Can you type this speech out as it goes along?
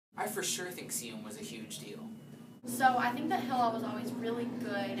I for sure think Siyyum was a huge deal. So I think that Hillel was always really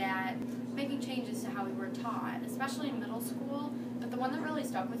good at making changes to how we were taught, especially in middle school, but the one that really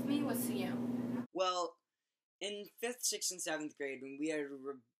stuck with me was Siyyum. Well, in 5th, 6th, and 7th grade, when we had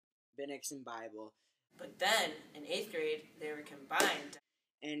rabbinics and Bible, But then, in 8th grade, they were combined.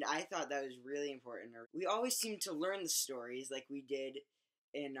 and I thought that was really important. We always seemed to learn the stories like we did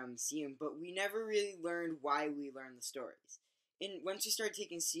in Siyyum, but we never really learned why we learned the stories. And once we started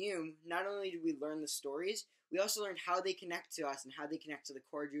taking Siyyum, not only did we learn the stories, we also learned how they connect to us and how they connect to the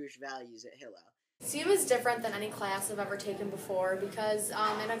core Jewish values at Hillel. Siyyum is different than any class I've ever taken before because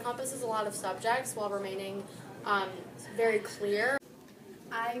it encompasses a lot of subjects while remaining very clear.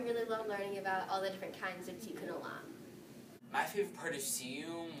 I really love learning about all the different kinds of tikkun olam. My favorite part of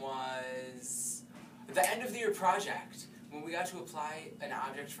Siyyum was the end of the year project, when we got to apply an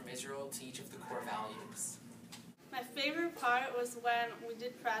object from Israel to each of the core values. My favorite part was when we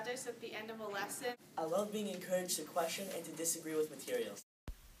did projects at the end of a lesson. I love being encouraged to question and to disagree with materials.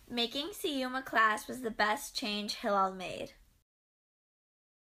 Making Siyyum a class was the best change Hillel made.